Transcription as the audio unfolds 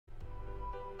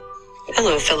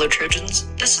Hello fellow Trojans,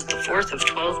 this is the 4th of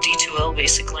 12 D2L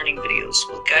Basic Learning videos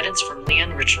with guidance from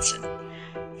LiAnn Richardson.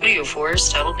 Video 4 is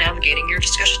titled Navigating Your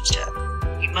Discussions tab.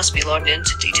 You must be logged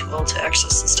into D2L to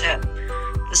access this tab.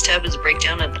 This tab is a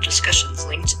breakdown of the discussions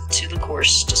linked to the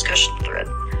course discussion thread.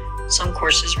 Some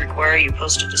courses require you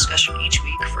post a discussion each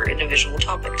week for individual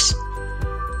topics.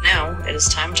 Now, it is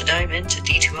time to dive into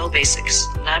D2L Basics,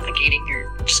 Navigating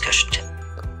Your Discussion tab.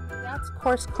 That's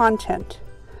course content.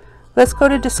 Let's go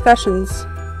to discussions.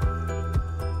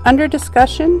 Under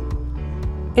discussion,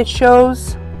 it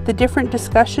shows the different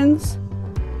discussions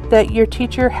that your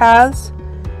teacher has.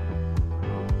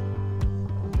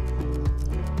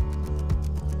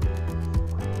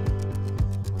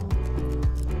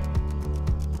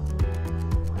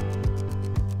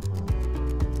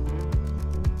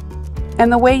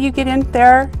 And the way you get in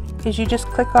there is you just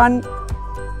click on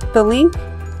the link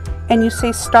and you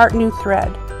say Start New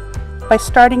Thread. By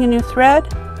starting a new thread,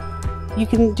 you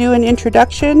can do an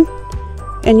introduction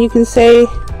and you can say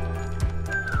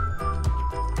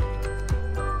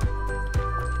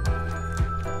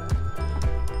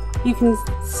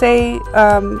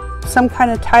some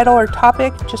kind of title or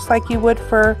topic, just like you would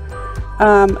for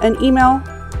an email,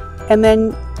 and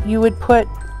then you would put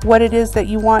what it is that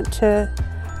you want to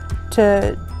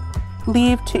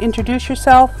leave to introduce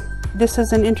yourself. This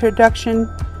is an introduction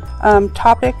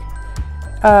topic.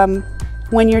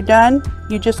 When you're done,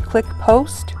 you just click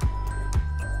post.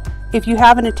 If you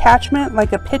have an attachment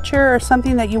like a picture or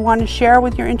something that you want to share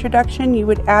with your introduction, you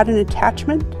would add an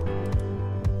attachment.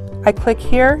 I click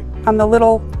here on the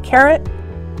little caret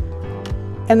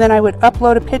and then I would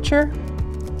upload a picture.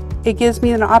 It gives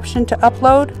me an option to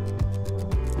upload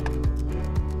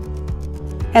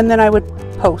and then I would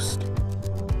post.